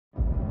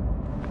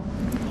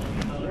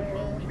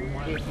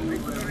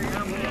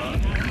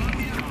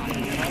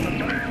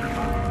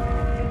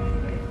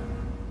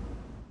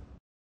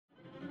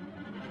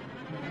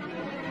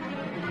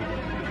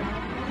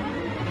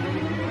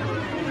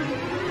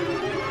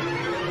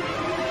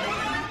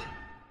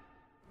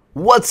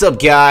What's up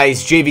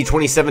guys,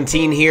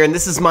 JV2017 here, and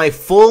this is my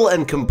full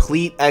and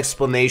complete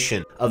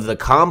explanation of the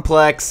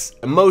complex,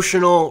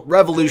 emotional,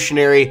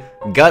 revolutionary,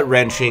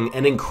 gut-wrenching,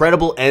 and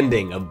incredible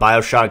ending of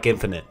Bioshock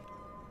Infinite.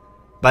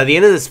 By the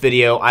end of this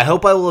video, I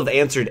hope I will have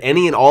answered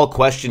any and all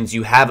questions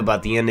you have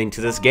about the ending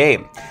to this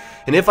game.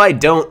 And if I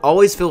don't,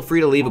 always feel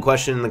free to leave a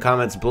question in the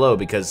comments below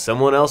because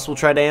someone else will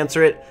try to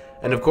answer it,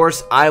 and of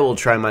course, I will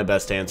try my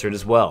best to answer it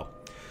as well.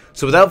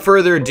 So without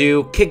further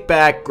ado, kick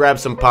back, grab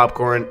some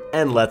popcorn,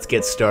 and let's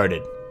get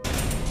started.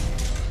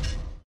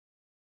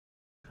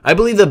 I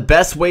believe the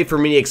best way for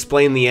me to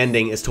explain the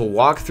ending is to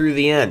walk through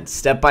the end,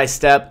 step by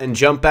step, and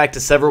jump back to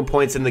several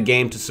points in the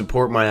game to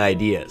support my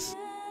ideas.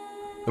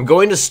 I'm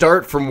going to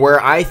start from where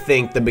I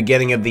think the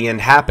beginning of the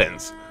end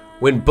happens,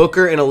 when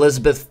Booker and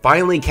Elizabeth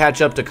finally catch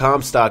up to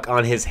Comstock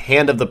on his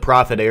Hand of the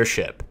Prophet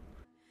airship.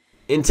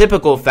 In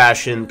typical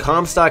fashion,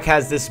 Comstock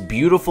has this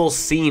beautiful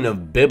scene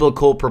of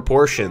biblical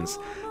proportions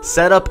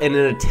set up in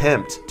an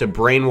attempt to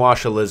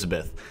brainwash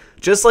Elizabeth,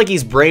 just like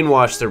he's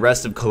brainwashed the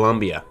rest of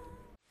Columbia.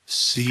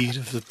 Seed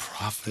of the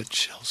prophet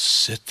shall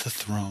sit the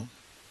throne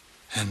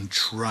and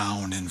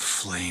drown in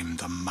flame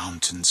the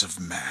mountains of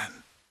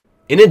man.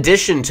 In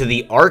addition to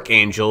the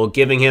Archangel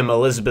giving him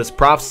Elizabeth's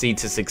prophecy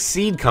to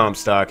succeed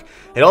Comstock,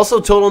 it also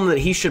told him that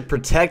he should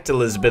protect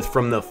Elizabeth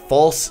from the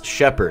false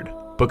shepherd,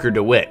 Booker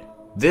DeWitt.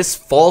 This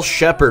false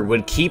shepherd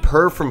would keep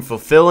her from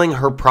fulfilling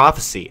her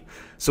prophecy,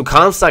 so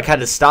Comstock had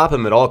to stop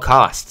him at all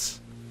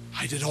costs.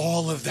 I did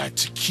all of that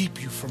to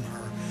keep you from her,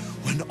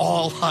 when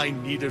all I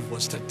needed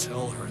was to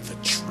tell her the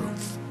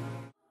truth.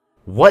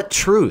 What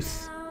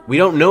truth? We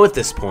don't know at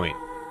this point.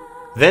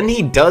 Then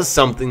he does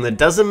something that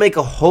doesn't make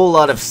a whole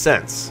lot of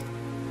sense.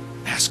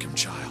 Ask him,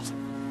 child.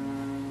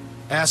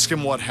 Ask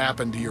him what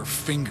happened to your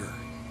finger.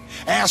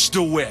 Ask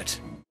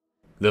DeWitt.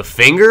 The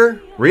finger?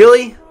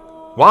 Really?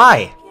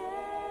 Why?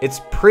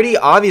 It's pretty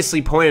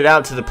obviously pointed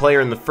out to the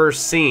player in the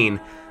first scene.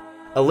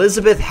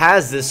 Elizabeth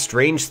has this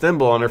strange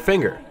thimble on her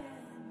finger.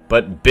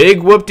 But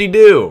big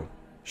whoop-de-doo,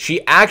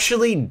 she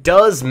actually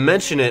does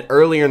mention it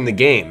earlier in the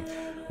game,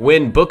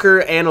 when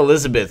Booker and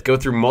Elizabeth go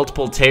through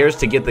multiple tears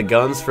to get the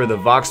guns for the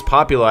Vox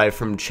Populi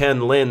from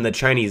Chen Lin, the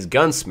Chinese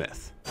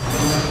gunsmith. If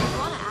you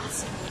want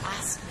to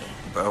ask me.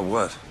 About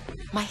what?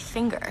 My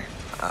finger.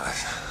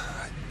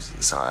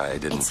 Sorry, I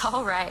didn't... It's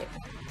all right.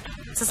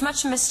 It's as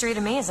much a mystery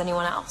to me as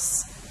anyone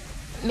else.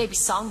 Maybe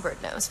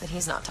Songbird knows, but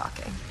he's not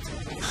talking.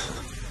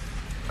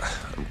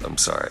 I'm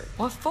sorry.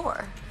 What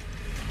for?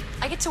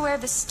 I get to wear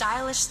this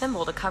stylish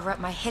thimble to cover up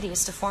my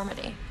hideous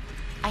deformity.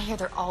 I hear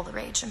they're all the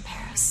rage in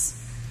Paris.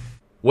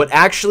 What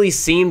actually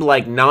seemed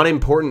like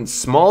non-important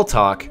small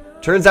talk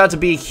turns out to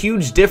be a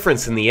huge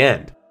difference in the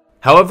end.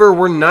 However,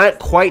 we're not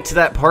quite to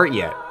that part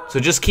yet, so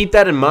just keep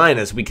that in mind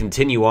as we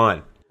continue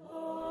on.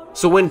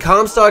 So when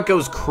Comstock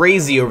goes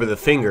crazy over the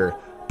finger,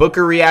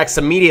 Booker reacts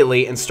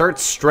immediately and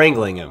starts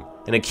strangling him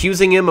and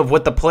accusing him of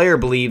what the player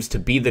believes to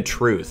be the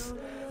truth,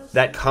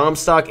 that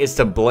Comstock is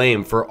to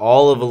blame for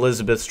all of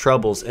Elizabeth's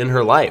troubles in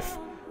her life,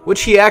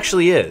 which he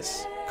actually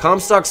is.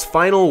 Comstock's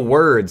final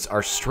words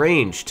are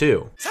strange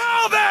too.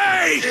 Tell me!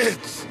 It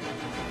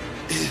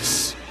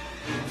is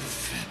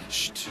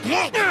finished.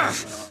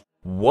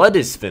 What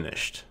is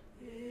finished?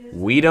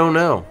 We don't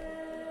know.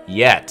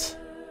 Yet.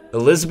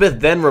 Elizabeth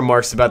then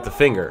remarks about the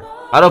finger.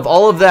 Out of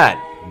all of that,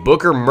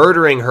 Booker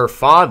murdering her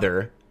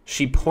father,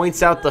 she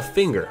points out the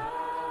finger.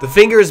 The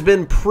finger has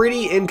been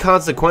pretty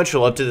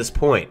inconsequential up to this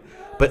point,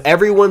 but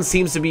everyone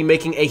seems to be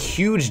making a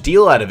huge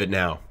deal out of it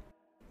now.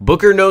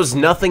 Booker knows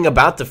nothing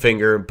about the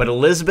finger, but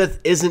Elizabeth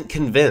isn't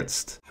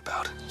convinced.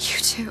 About? You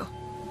too.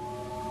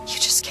 You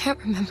just can't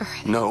remember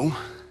it. No.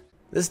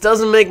 This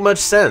doesn't make much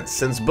sense,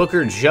 since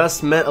Booker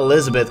just met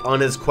Elizabeth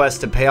on his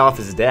quest to pay off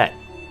his debt.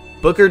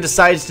 Booker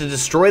decides to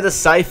destroy the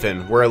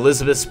siphon, where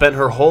Elizabeth spent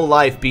her whole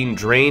life being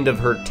drained of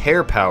her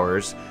tear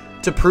powers,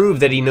 to prove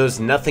that he knows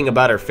nothing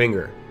about her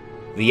finger.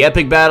 The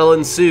epic battle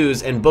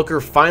ensues, and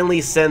Booker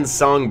finally sends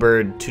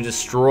Songbird to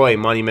destroy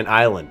Monument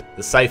Island,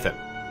 the siphon.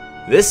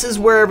 This is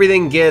where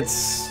everything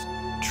gets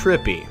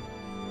trippy.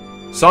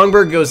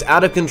 Songbird goes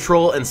out of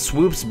control and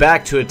swoops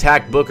back to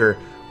attack Booker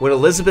when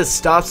Elizabeth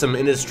stops him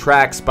in his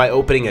tracks by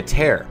opening a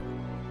tear.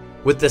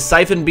 With the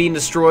siphon being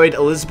destroyed,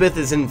 Elizabeth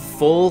is in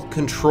full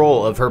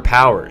control of her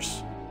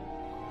powers.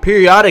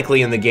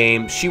 Periodically in the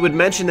game, she would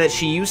mention that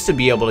she used to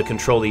be able to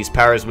control these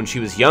powers when she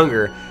was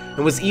younger,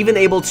 and was even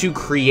able to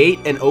create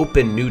and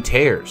open new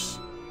tears.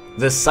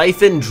 The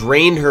siphon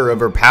drained her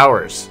of her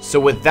powers, so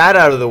with that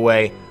out of the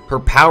way, her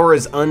power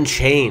is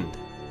unchained.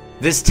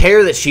 This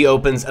tear that she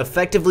opens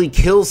effectively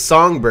kills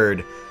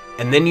Songbird,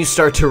 and then you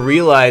start to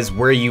realize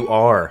where you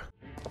are.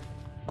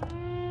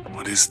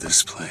 What is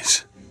this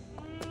place?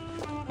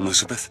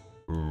 Elizabeth?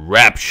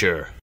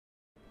 Rapture.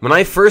 When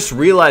I first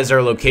realized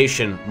our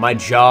location, my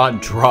jaw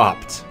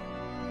dropped.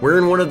 We're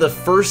in one of the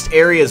first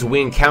areas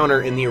we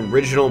encounter in the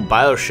original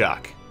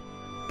Bioshock.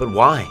 But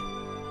why?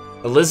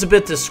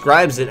 Elizabeth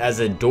describes it as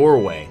a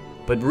doorway,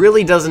 but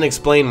really doesn't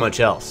explain much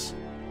else.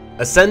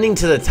 Ascending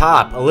to the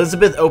top,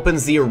 Elizabeth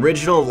opens the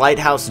original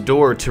lighthouse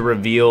door to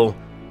reveal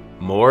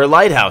more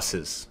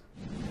lighthouses.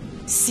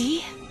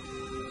 See?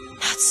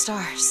 Not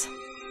stars.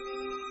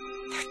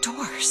 They're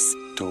doors.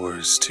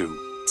 Doors to...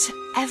 To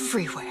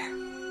everywhere.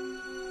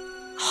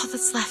 All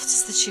that's left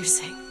is the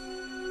choosing.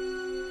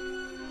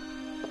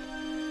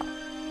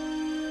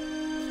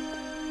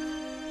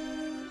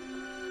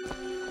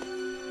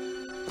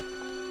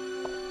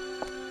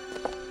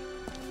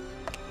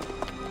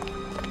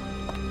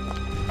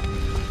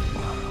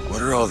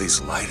 What are all these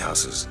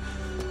lighthouses?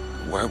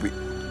 Why are we...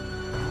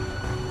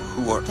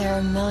 Who are... There are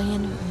a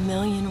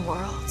million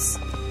worlds.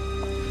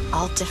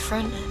 All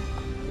different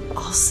and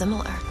all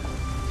similar.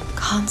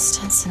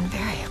 Constants and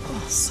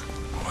variables.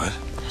 What?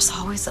 There's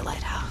always a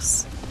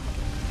lighthouse.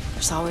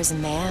 There's always a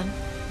man.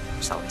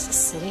 There's always a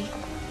city.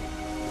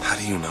 How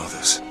do you know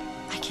this?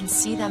 I can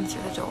see them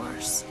through the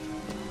doors.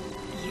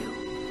 You.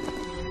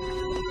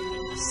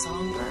 A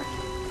songbird.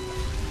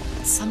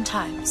 And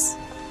sometimes,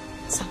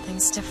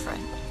 something's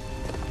different.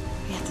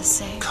 Yet the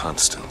same.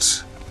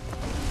 Constants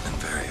and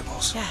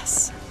variables.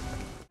 Yes.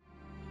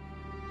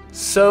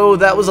 So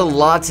that was a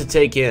lot to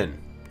take in.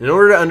 In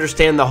order to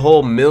understand the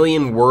whole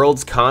million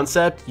worlds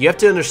concept, you have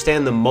to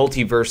understand the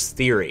multiverse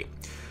theory,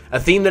 a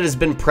theme that has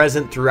been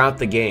present throughout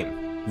the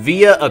game.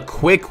 Via a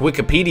quick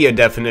Wikipedia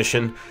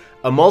definition,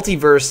 a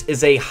multiverse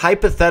is a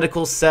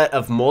hypothetical set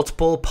of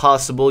multiple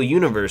possible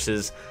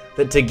universes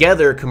that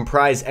together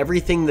comprise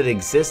everything that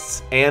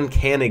exists and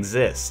can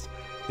exist.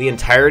 The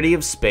entirety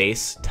of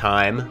space,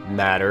 time,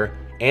 matter,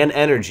 and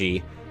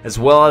energy, as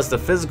well as the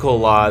physical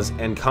laws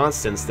and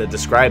constants that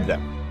describe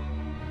them.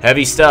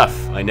 Heavy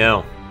stuff, I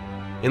know.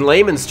 In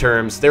layman's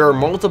terms, there are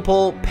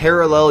multiple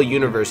parallel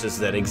universes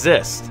that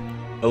exist.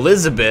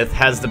 Elizabeth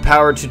has the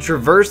power to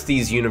traverse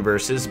these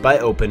universes by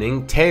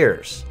opening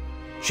tears.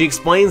 She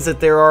explains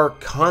that there are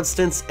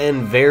constants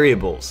and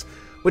variables,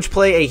 which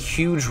play a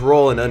huge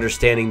role in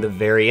understanding the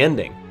very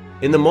ending.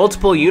 In the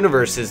multiple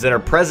universes that are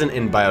present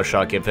in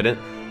Bioshock Infinite,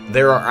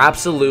 there are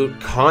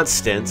absolute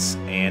constants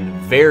and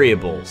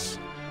variables.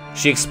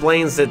 She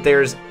explains that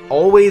there's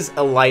always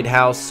a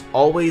lighthouse,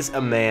 always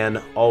a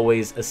man,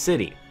 always a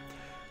city.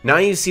 Now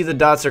you see the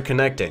dots are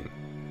connecting.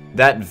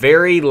 That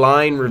very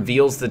line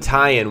reveals the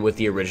tie-in with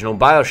the original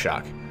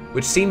Bioshock,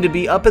 which seemed to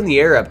be up in the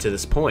air up to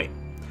this point.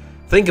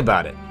 Think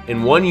about it.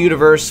 In one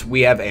universe,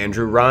 we have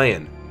Andrew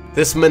Ryan,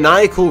 this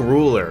maniacal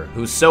ruler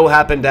who so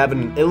happened to have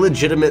an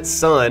illegitimate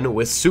son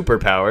with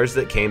superpowers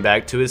that came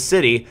back to his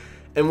city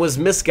and was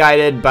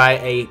misguided by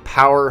a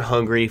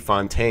power-hungry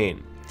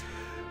Fontaine.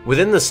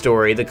 Within the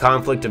story, the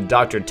conflict of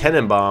Dr.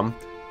 Tenenbaum,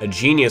 a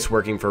genius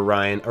working for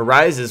Ryan,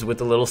 arises with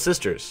the Little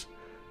Sisters.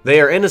 They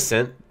are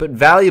innocent, but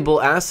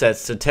valuable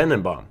assets to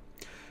Tenenbaum,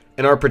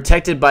 and are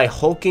protected by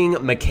hulking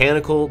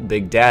mechanical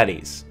Big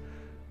Daddies.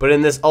 But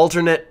in this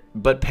alternate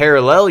but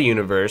parallel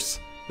universe,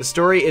 the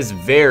story is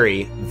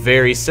very,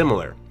 very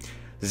similar.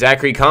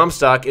 Zachary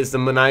Comstock is the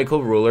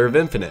maniacal ruler of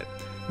Infinite.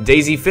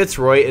 Daisy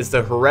Fitzroy is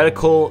the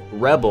heretical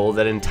rebel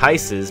that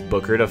entices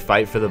Booker to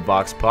fight for the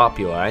Vox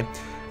Populi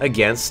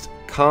against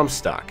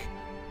Comstock.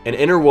 And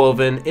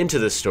interwoven into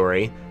the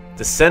story,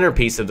 the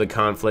centerpiece of the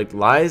conflict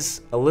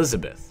lies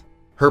Elizabeth.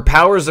 Her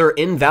powers are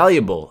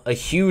invaluable, a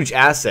huge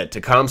asset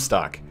to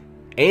Comstock,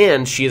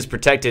 and she is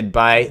protected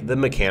by the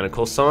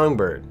mechanical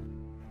songbird.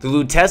 The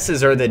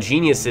Lutesses are the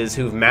geniuses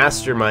who've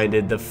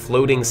masterminded the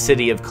floating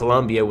city of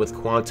Columbia with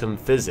quantum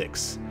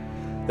physics.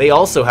 They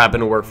also happen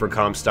to work for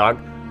Comstock,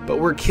 but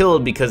were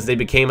killed because they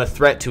became a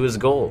threat to his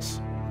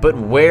goals. But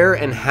where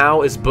and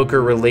how is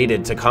Booker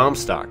related to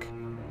Comstock?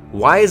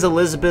 Why is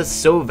Elizabeth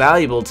so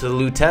valuable to the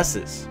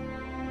Lutesses?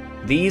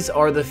 These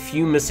are the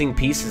few missing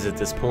pieces at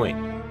this point.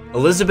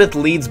 Elizabeth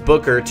leads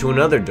Booker to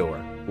another door,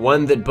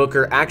 one that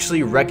Booker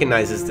actually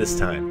recognizes this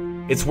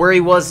time. It's where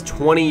he was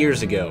 20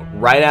 years ago,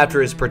 right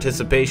after his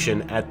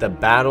participation at the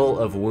Battle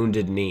of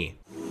Wounded Knee.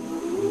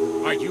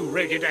 Are you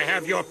ready to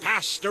have your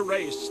past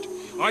erased?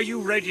 Are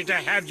you ready to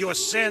have your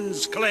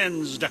sins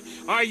cleansed?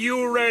 Are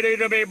you ready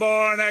to be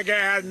born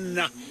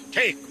again?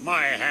 Take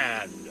my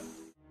hand.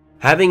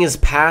 Having his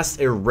past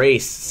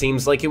erased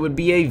seems like it would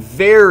be a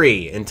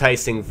very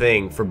enticing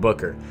thing for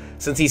Booker,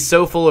 since he's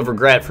so full of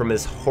regret from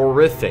his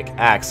horrific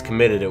acts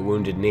committed at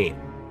Wounded Knee.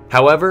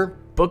 However,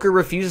 Booker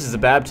refuses the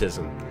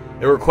baptism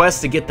and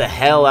requests to get the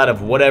hell out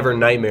of whatever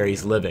nightmare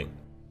he's living.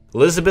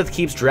 Elizabeth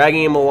keeps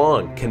dragging him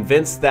along,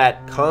 convinced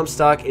that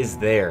Comstock is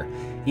there,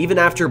 even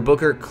after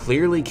Booker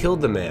clearly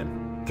killed the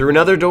man. Through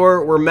another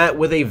door, we're met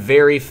with a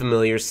very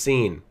familiar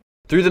scene.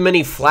 Through the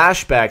many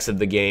flashbacks of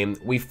the game,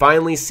 we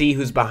finally see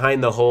who's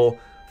behind the whole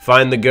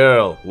 "find the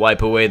girl,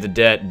 wipe away the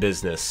debt"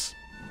 business.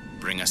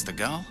 Bring us the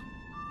girl?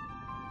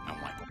 I'll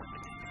wipe away the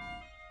debt.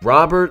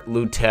 Robert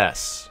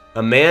Lutece,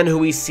 a man who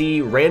we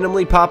see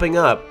randomly popping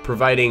up,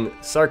 providing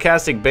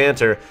sarcastic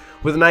banter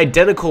with an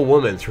identical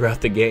woman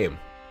throughout the game.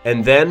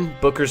 And then,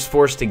 Booker's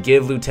forced to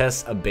give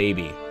Lutece a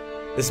baby.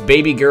 This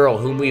baby girl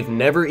whom we've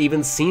never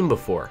even seen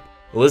before.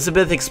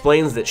 Elizabeth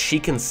explains that she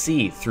can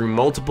see through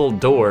multiple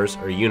doors,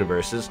 or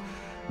universes,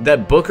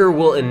 that Booker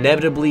will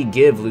inevitably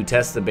give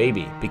Lutece the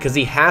baby, because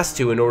he has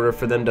to in order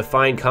for them to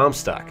find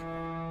Comstock.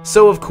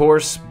 So of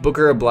course,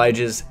 Booker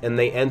obliges and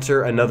they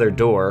enter another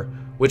door,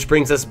 which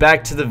brings us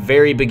back to the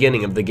very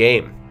beginning of the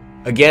game.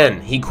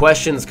 Again, he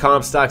questions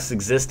Comstock's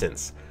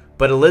existence,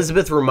 but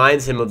Elizabeth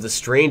reminds him of the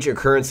strange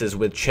occurrences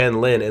with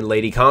Chen Lin and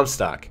Lady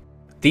Comstock.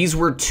 These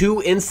were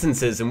two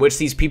instances in which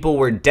these people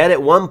were dead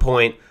at one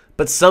point,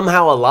 but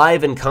somehow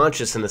alive and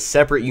conscious in a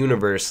separate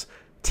universe,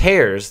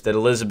 tears that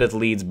Elizabeth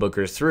leads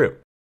Booker through.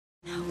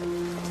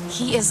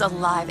 He is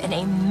alive in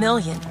a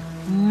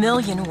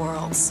million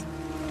worlds.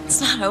 It's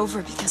not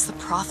over because the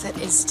Prophet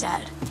is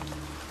dead.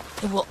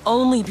 It will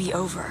only be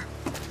over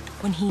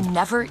when he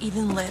never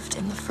even lived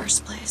in the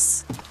first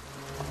place.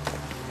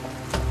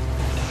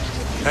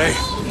 Hey!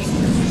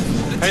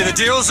 Hey, the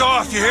deal's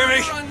off, you hear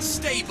me?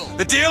 Unstable.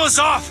 The deal is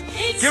off!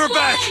 Give her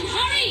back!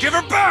 Give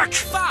her back!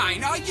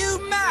 Fine, are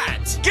you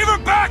mad? Give her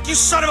back, you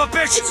son of a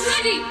bitch! It's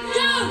ready!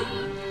 Go!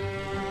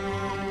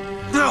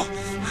 No!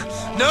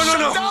 No, no,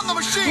 no! Shut down the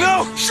machine!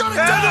 No! Shut it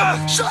Anna!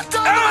 down! Shut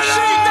down Anna! the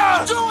machine!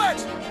 Now do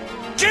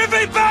it! Give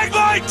me back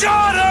my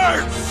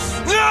daughter!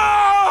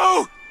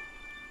 No!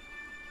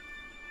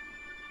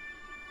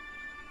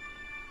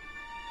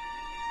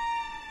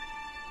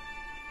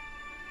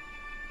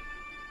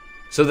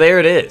 So there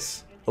it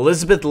is.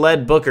 Elizabeth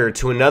led Booker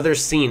to another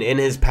scene in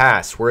his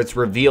past where it's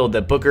revealed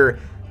that Booker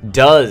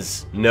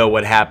does know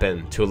what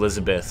happened to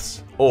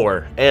Elizabeth's,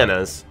 or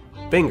Anna's,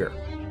 finger.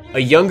 A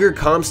younger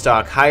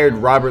Comstock hired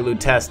Robert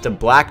Lutece to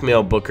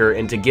blackmail Booker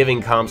into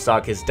giving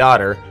Comstock his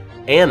daughter,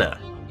 Anna.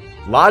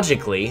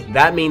 Logically,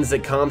 that means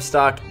that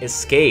Comstock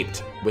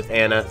escaped with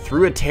Anna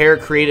through a tear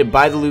created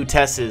by the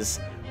Luteces,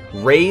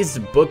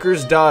 raised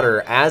Booker's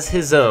daughter as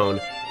his own,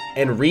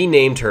 and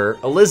renamed her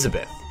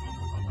Elizabeth.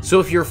 So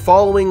if you're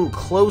following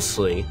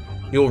closely,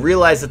 you'll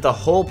realize that the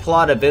whole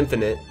plot of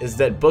Infinite is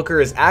that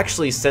Booker is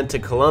actually sent to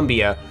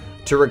Columbia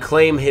to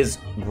reclaim his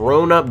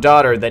grown-up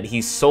daughter that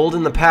he sold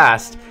in the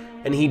past,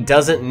 and he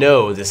doesn't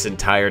know this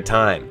entire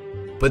time.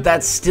 But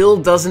that still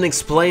doesn't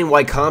explain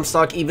why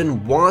Comstock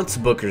even wants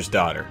Booker's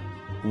daughter.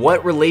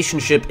 What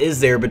relationship is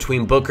there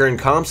between Booker and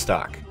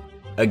Comstock?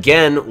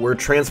 Again, we're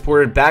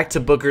transported back to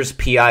Booker's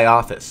PI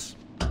office.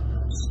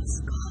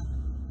 He's gone,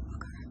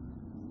 Booker.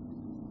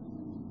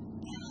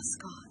 Anna's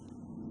gone.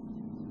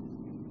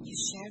 You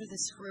shared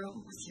this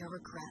room with your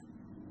regret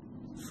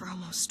for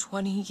almost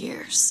 20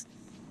 years.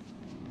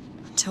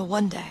 Until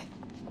one day,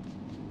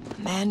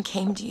 a man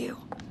came to you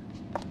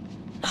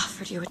and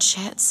offered you a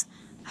chance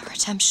at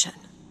redemption.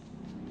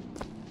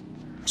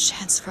 A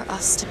chance for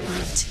us to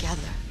be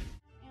together.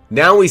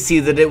 Now we see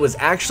that it was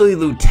actually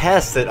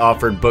Lutece that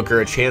offered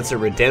Booker a chance at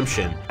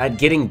redemption, at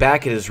getting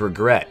back at his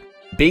regret.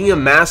 Being a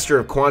master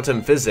of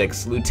quantum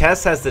physics,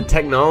 Lutece has the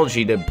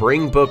technology to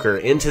bring Booker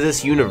into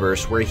this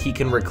universe where he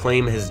can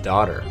reclaim his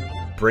daughter.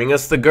 Bring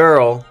us the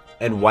girl,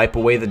 and wipe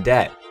away the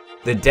debt.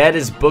 The debt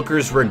is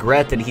Booker's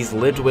regret that he's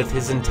lived with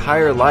his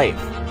entire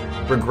life.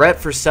 Regret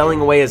for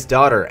selling away his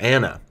daughter,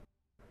 Anna.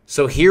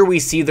 So here we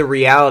see the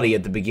reality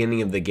at the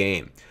beginning of the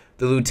game.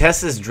 The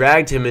Luteces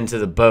dragged him into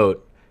the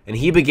boat, and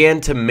he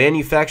began to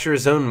manufacture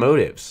his own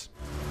motives.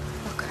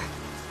 Booker,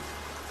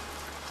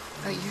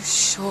 are you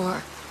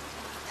sure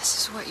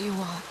this is what you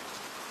want?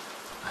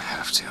 I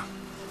have to.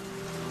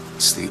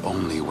 It's the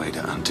only way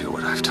to undo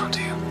what I've done to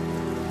you.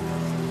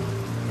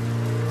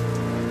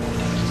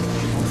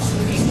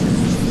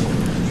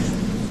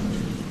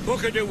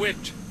 Booker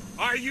DeWitt,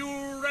 are you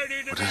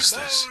ready to What be is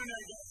born this? again?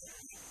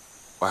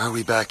 Why are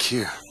we back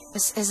here?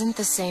 This isn't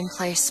the same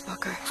place,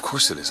 Booker. Of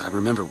course it is. I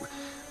remember.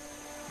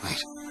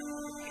 Wait.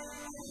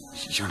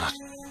 You're not.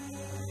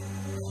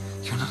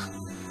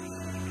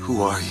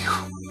 Who are you?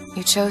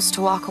 You chose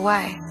to walk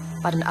away,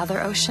 but in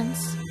other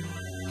oceans,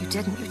 you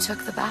didn't. You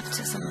took the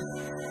baptism,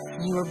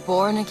 and you were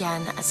born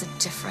again as a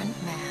different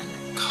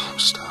man.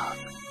 Comstock.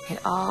 It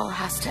all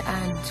has to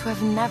end, to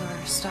have never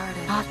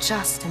started. Not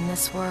just in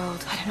this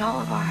world, but in all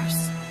of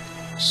ours.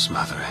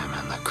 Smother him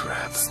in the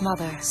crib.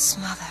 Smother,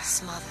 smother,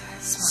 smother,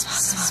 smother,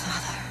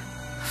 smother.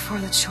 Before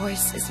the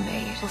choice is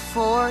made,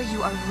 before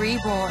you are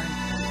reborn.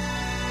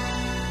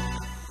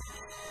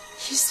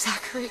 He's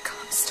Zachary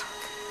Comstock.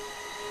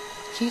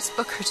 He's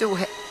Booker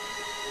DeWitt.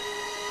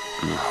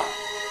 No.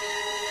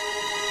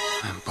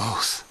 I'm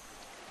both.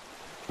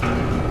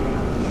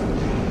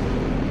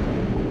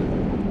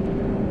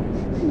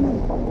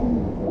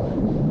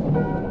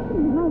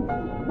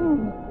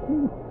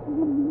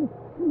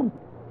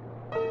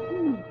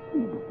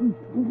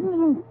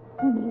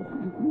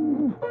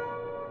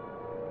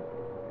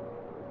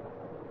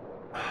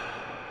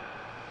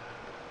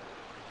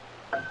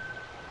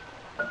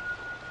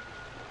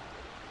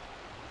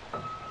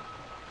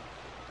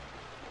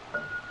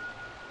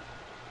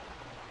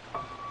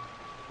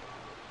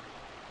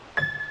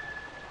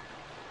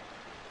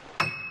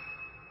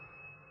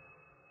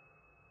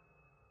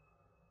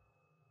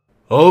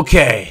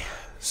 Okay,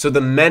 so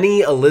the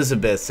many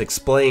Elizabeths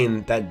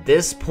explain that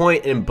this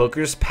point in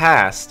Booker's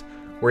past,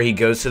 where he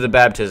goes to the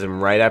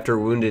baptism right after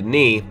Wounded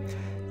Knee,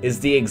 is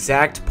the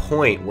exact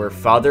point where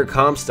Father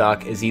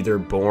Comstock is either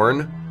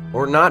born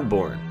or not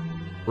born.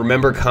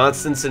 Remember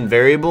constants and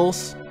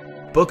variables?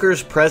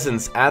 Booker's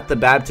presence at the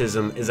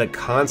baptism is a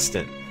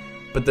constant,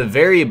 but the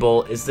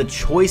variable is the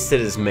choice that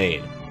is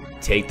made.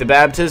 Take the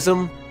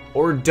baptism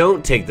or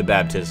don't take the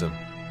baptism.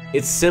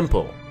 It's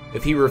simple.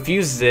 If he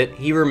refuses it,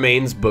 he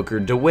remains Booker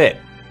DeWitt.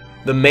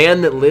 The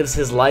man that lives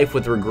his life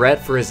with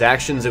regret for his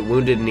actions at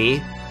Wounded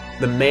Knee,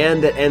 the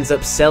man that ends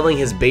up selling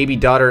his baby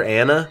daughter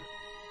Anna,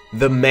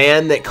 the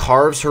man that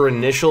carves her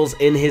initials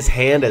in his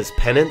hand as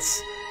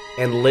penance,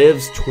 and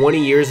lives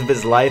 20 years of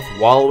his life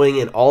wallowing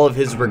in all of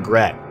his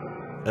regret.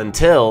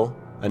 Until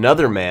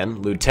another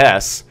man,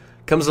 Lutece,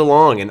 comes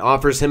along and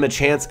offers him a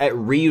chance at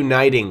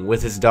reuniting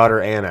with his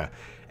daughter Anna,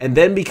 and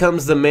then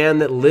becomes the man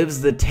that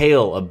lives the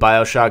tale of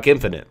Bioshock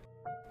Infinite.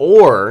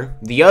 Or,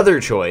 the other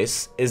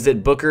choice is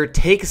that Booker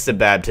takes the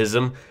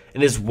baptism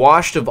and is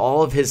washed of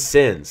all of his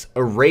sins,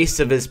 erased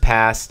of his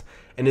past,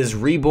 and is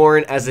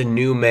reborn as a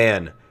new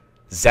man,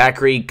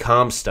 Zachary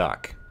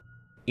Comstock.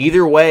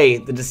 Either way,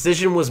 the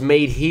decision was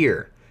made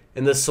here,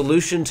 and the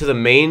solution to the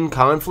main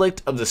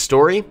conflict of the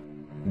story?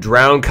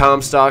 Drown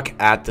Comstock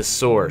at the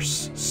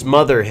source,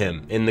 smother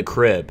him in the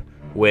crib,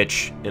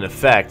 which, in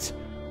effect,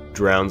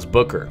 drowns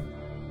Booker.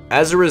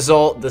 As a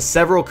result, the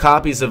several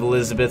copies of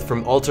Elizabeth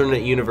from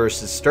alternate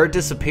universes start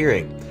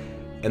disappearing,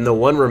 and the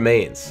one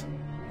remains.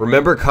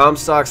 Remember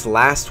Comstock's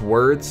last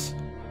words?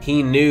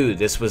 He knew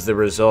this was the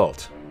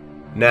result.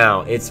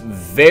 Now, it's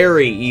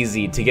very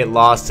easy to get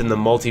lost in the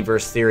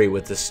multiverse theory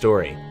with this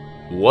story.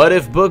 What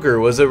if Booker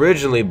was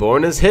originally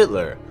born as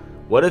Hitler?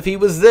 What if he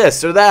was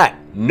this or that?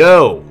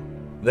 No!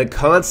 The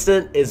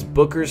constant is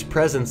Booker's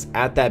presence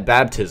at that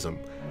baptism.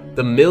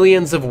 The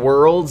millions of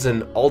worlds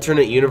and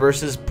alternate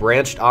universes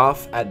branched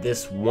off at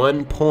this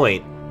one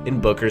point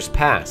in Booker's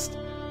past.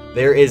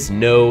 There is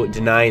no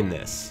denying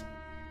this.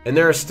 And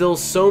there are still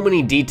so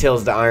many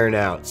details to iron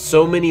out,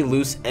 so many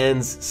loose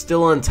ends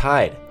still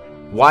untied.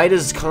 Why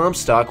does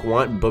Comstock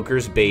want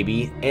Booker's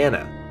baby,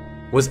 Anna?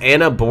 Was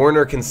Anna born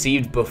or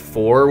conceived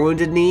before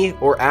Wounded Knee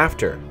or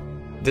after?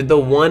 Did the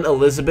one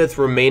Elizabeth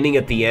remaining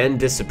at the end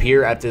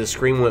disappear after the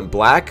screen went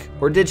black,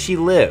 or did she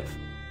live?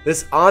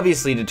 This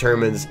obviously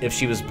determines if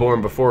she was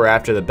born before or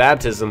after the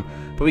baptism,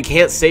 but we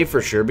can't say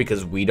for sure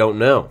because we don't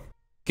know.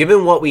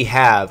 Given what we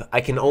have, I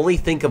can only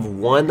think of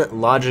one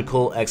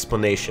logical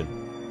explanation.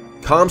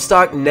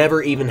 Comstock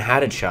never even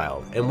had a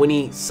child, and when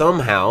he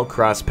somehow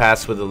crossed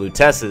paths with the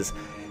Luteces,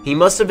 he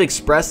must have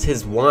expressed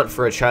his want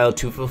for a child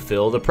to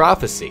fulfill the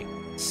prophecy.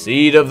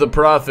 Seed of the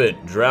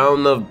prophet,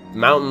 drown the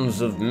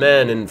mountains of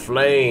men in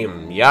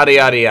flame, yada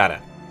yada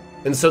yada.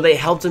 And so they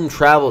helped him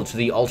travel to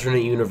the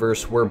alternate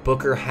universe where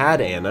Booker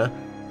had Anna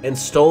and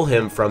stole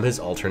him from his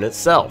alternate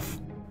self.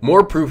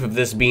 More proof of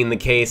this being the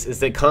case is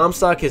that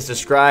Comstock is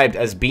described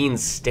as being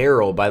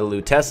sterile by the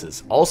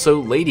Luteces,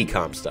 also Lady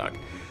Comstock,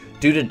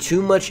 due to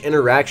too much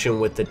interaction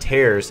with the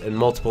Tears in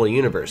multiple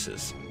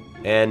universes.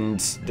 And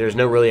there's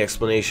no really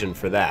explanation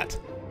for that.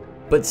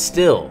 But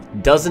still,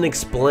 doesn't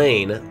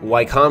explain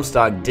why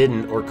Comstock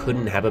didn't or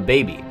couldn't have a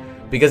baby,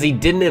 because he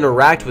didn't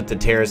interact with the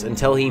Tears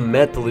until he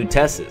met the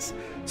Luteces.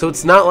 So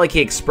it's not like he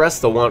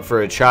expressed the want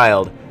for a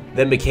child,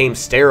 then became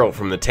sterile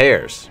from the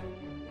Tears.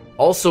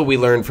 Also, we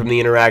learned from the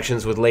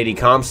interactions with Lady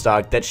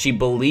Comstock that she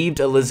believed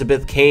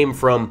Elizabeth came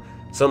from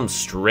some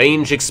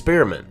strange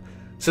experiment.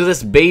 So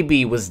this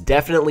baby was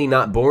definitely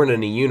not born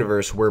in a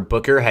universe where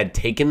Booker had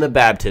taken the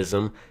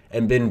baptism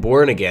and been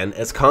born again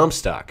as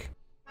Comstock.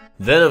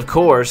 Then, of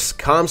course,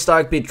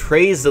 Comstock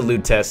betrays the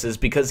Luteces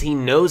because he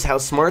knows how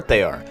smart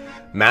they are,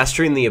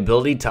 mastering the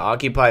ability to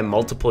occupy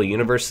multiple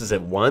universes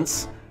at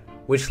once.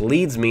 Which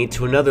leads me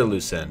to another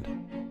loose end.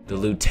 The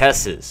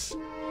Luteces.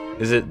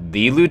 Is it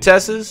the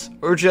Luteces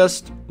or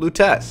just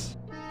Lutece?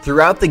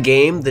 Throughout the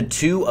game, the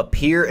two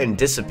appear and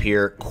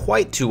disappear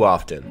quite too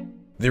often.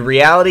 The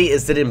reality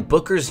is that in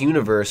Booker's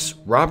universe,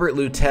 Robert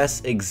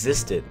Lutece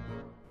existed.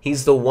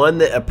 He's the one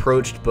that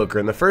approached Booker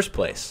in the first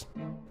place.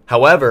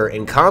 However,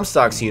 in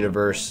Comstock's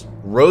universe,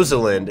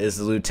 Rosalind is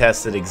the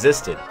Lutece that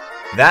existed.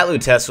 That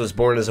Lutece was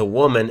born as a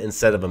woman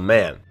instead of a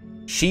man.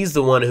 She's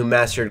the one who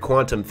mastered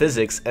quantum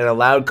physics and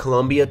allowed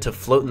Columbia to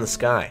float in the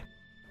sky.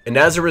 And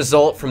as a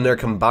result, from their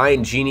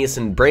combined genius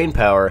and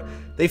brainpower,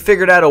 they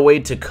figured out a way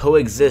to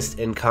coexist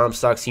in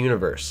Comstock's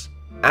universe.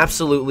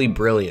 Absolutely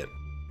brilliant.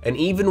 And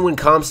even when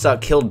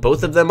Comstock killed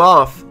both of them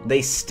off,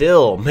 they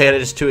still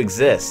managed to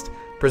exist,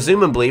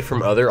 presumably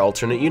from other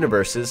alternate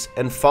universes,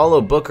 and follow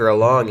Booker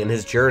along in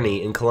his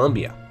journey in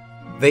Columbia.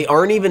 They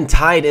aren't even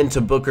tied into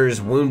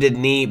Booker's Wounded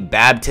Knee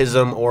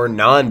baptism or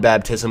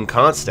non-baptism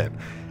constant,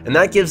 and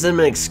that gives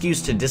them an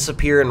excuse to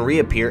disappear and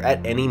reappear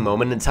at any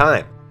moment in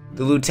time.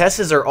 The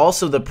Luteces are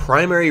also the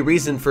primary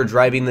reason for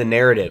driving the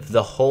narrative,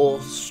 the whole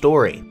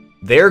story.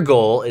 Their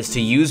goal is to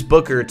use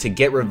Booker to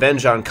get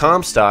revenge on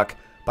Comstock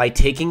by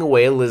taking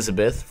away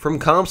Elizabeth from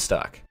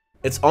Comstock.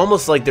 It's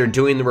almost like they're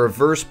doing the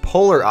reverse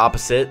polar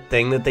opposite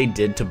thing that they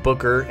did to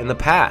Booker in the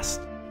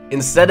past.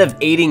 Instead of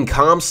aiding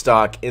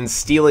Comstock in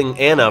stealing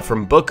Anna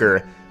from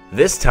Booker,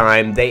 this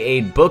time they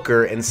aid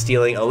Booker in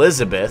stealing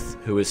Elizabeth,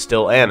 who is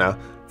still Anna,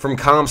 from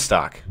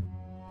Comstock.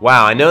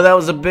 Wow, I know that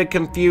was a bit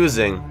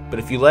confusing, but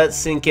if you let it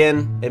sink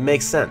in, it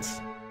makes sense.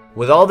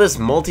 With all this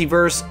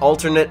multiverse,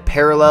 alternate,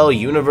 parallel,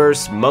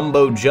 universe,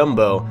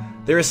 mumbo-jumbo,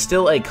 there is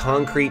still a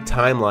concrete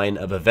timeline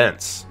of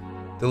events.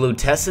 The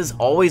Lutesses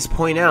always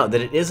point out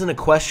that it isn't a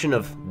question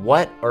of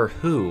what or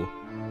who,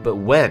 but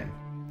when.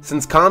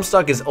 Since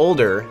Comstock is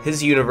older,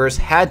 his universe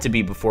had to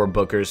be before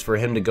Booker's for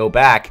him to go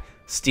back,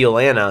 steal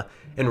Anna,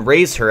 and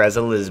raise her as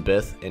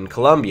Elizabeth in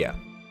Columbia.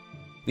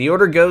 The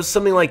order goes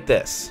something like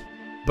this.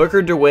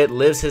 Booker DeWitt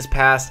lives his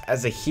past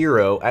as a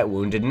hero at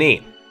Wounded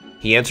Knee.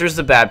 He enters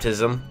the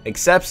baptism,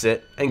 accepts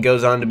it, and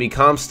goes on to be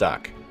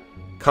Comstock.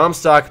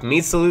 Comstock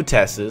meets the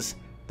Lutesses,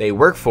 they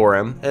work for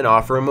him, and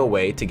offer him a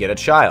way to get a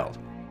child.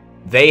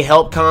 They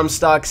help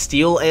Comstock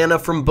steal Anna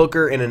from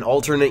Booker in an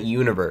alternate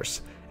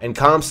universe, and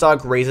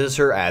Comstock raises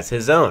her as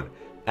his own,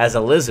 as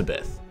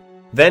Elizabeth.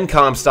 Then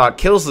Comstock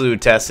kills the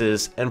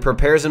Lutesses and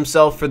prepares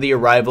himself for the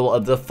arrival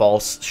of the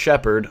false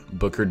shepherd,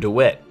 Booker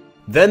DeWitt.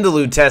 Then the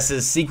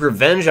Lutesses seek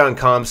revenge on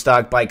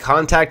Comstock by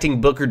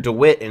contacting Booker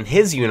DeWitt in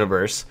his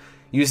universe,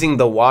 using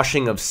the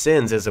washing of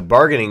sins as a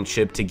bargaining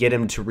chip to get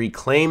him to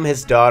reclaim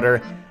his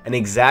daughter and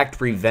exact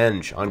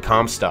revenge on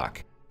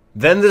Comstock.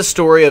 Then the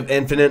story of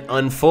Infinite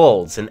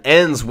unfolds and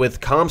ends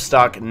with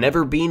Comstock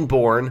never being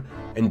born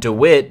and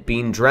DeWitt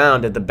being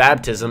drowned at the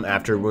baptism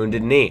after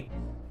Wounded Knee.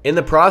 In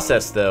the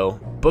process though,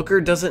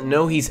 Booker doesn't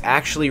know he's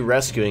actually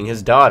rescuing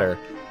his daughter,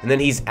 and then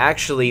he's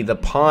actually the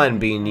pawn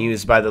being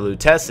used by the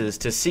Lutesses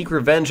to seek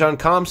revenge on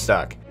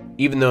Comstock,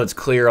 even though it's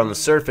clear on the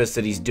surface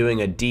that he's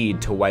doing a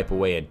deed to wipe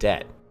away a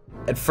debt.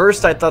 At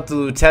first I thought the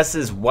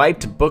Lutesses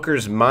wiped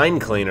Booker's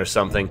mind clean or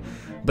something,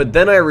 but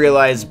then I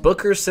realized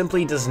Booker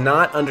simply does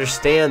not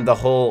understand the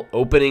whole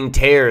opening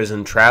tears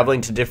and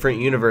traveling to different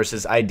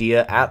universes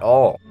idea at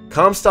all.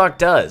 Comstock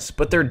does,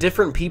 but they're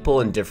different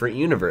people in different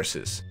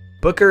universes.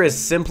 Booker is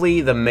simply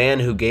the man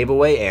who gave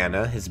away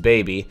Anna, his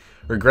baby,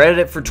 regretted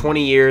it for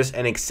 20 years,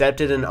 and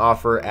accepted an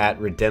offer at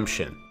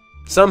redemption.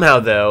 Somehow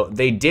though,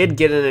 they did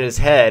get in his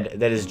head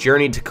that his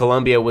journey to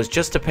Columbia was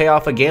just to pay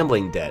off a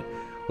gambling debt,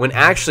 when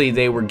actually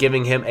they were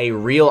giving him a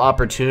real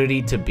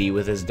opportunity to be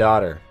with his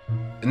daughter.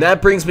 And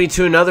that brings me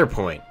to another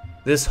point.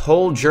 This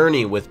whole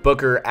journey with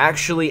Booker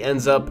actually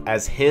ends up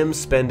as him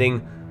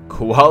spending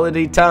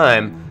quality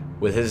time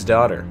with his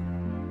daughter.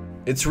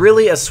 It's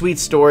really a sweet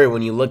story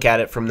when you look at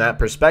it from that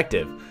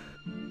perspective,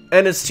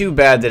 and it's too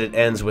bad that it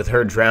ends with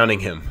her drowning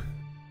him.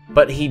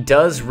 But he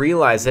does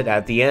realize it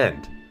at the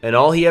end, and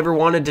all he ever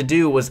wanted to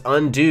do was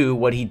undo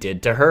what he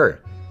did to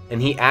her,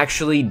 and he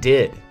actually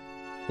did.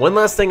 One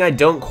last thing I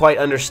don't quite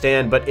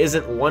understand but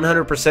isn't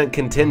 100%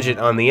 contingent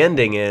on the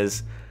ending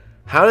is,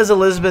 how does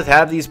Elizabeth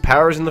have these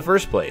powers in the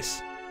first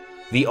place?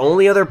 The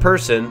only other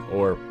person,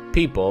 or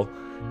people,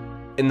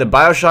 in the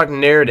Bioshock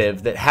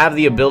narrative that have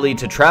the ability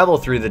to travel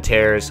through the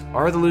tears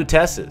are the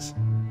Lutesses,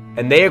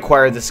 and they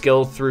acquired the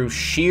skill through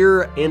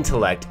sheer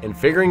intellect and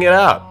figuring it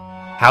out.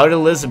 How did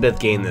Elizabeth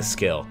gain this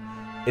skill?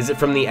 Is it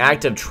from the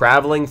act of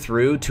traveling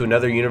through to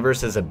another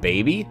universe as a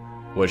baby?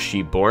 Was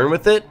she born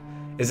with it?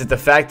 Is it the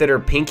fact that her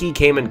pinky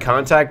came in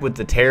contact with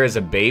the tear as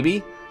a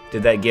baby?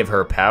 Did that give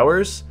her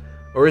powers?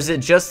 Or is it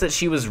just that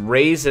she was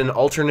raised in an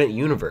alternate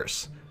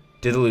universe?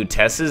 Did the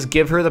Lutesses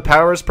give her the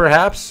powers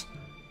perhaps?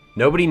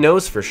 Nobody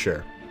knows for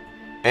sure.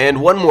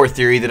 And one more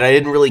theory that I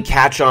didn't really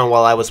catch on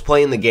while I was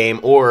playing the game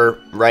or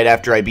right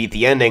after I beat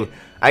the ending,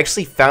 I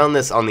actually found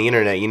this on the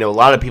internet. You know, a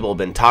lot of people have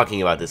been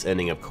talking about this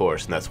ending, of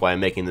course, and that's why I'm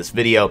making this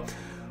video.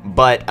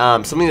 But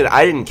something that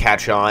I didn't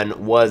catch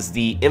on was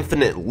the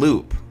infinite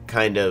loop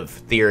kind of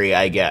theory,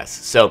 I guess.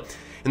 So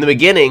in the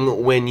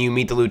beginning, when you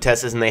meet the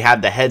Lutesses and they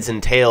have the heads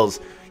and tails,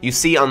 you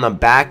see on the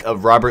back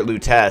of Robert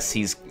Lutess,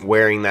 he's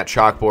wearing that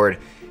chalkboard,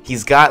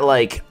 he's got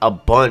like a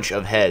bunch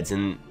of heads,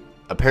 and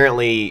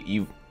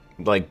apparently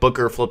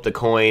Booker flipped a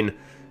coin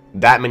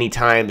that many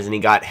times and he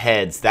got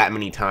heads that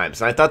many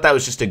times. And I thought that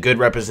was just a good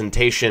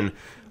representation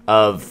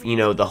of, you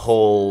know, the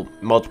whole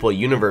multiple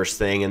universe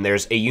thing, and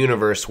there's a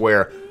universe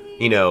where,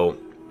 you know,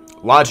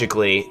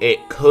 logically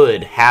it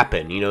could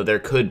happen, you know, there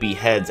could be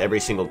heads every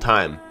single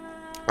time.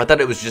 I thought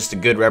it was just a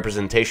good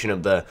representation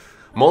of the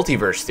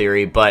multiverse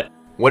theory, but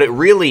what it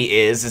really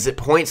is it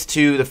points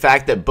to the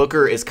fact that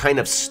Booker is kind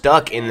of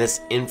stuck in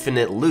this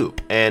infinite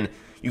loop, and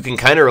you can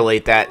kind of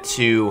relate that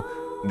to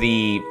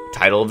the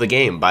title of the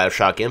game,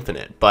 Bioshock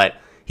Infinite, but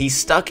he's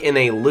stuck in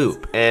a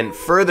loop. And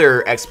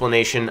further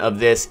explanation of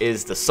this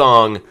is the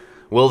song,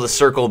 Will the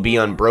Circle Be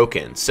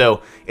Unbroken?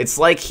 So it's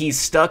like he's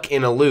stuck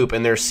in a loop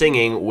and they're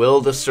singing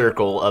Will the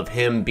Circle of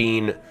him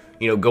being,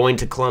 you know, going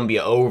to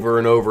Columbia over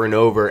and over and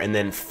over and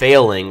then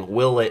failing.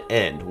 Will it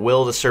end?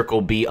 Will the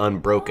circle be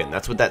unbroken?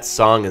 That's what that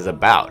song is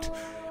about,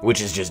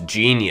 which is just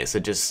genius.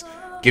 It just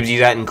gives you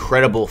that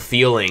incredible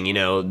feeling, you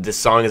know, this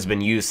song has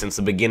been used since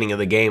the beginning of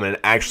the game and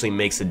it actually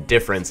makes a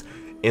difference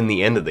in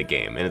the end of the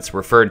game, and it's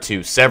referred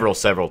to several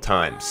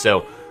times.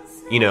 So,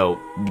 you know,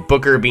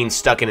 Booker being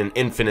stuck in an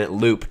infinite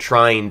loop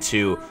trying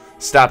to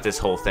stop this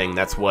whole thing,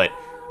 that's what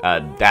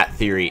that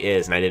theory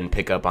is, and I didn't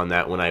pick up on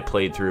that when I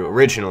played through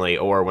originally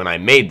or when I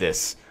made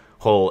this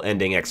whole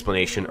ending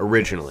explanation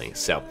originally.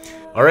 So,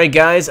 alright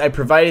guys, I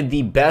provided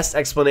the best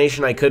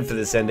explanation I could for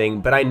this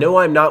ending, but I know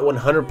I'm not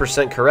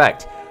 100%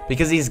 correct,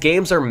 because these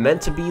games are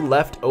meant to be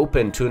left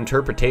open to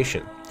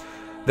interpretation.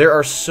 There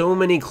are so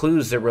many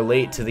clues that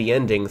relate to the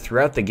ending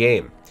throughout the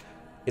game.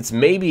 It's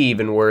maybe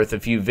even worth a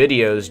few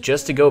videos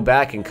just to go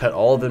back and cut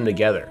all of them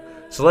together.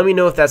 So let me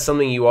know if that's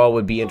something you all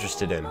would be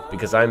interested in,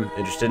 because I'm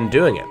interested in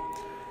doing it.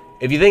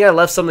 If you think I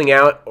left something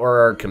out,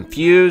 or are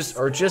confused,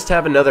 or just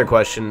have another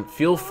question,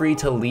 feel free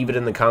to leave it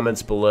in the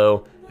comments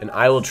below, and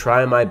I will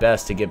try my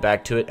best to get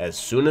back to it as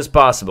soon as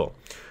possible.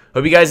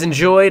 Hope you guys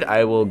enjoyed.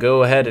 I will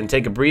go ahead and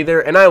take a breather,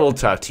 and I will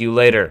talk to you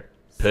later.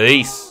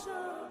 Peace.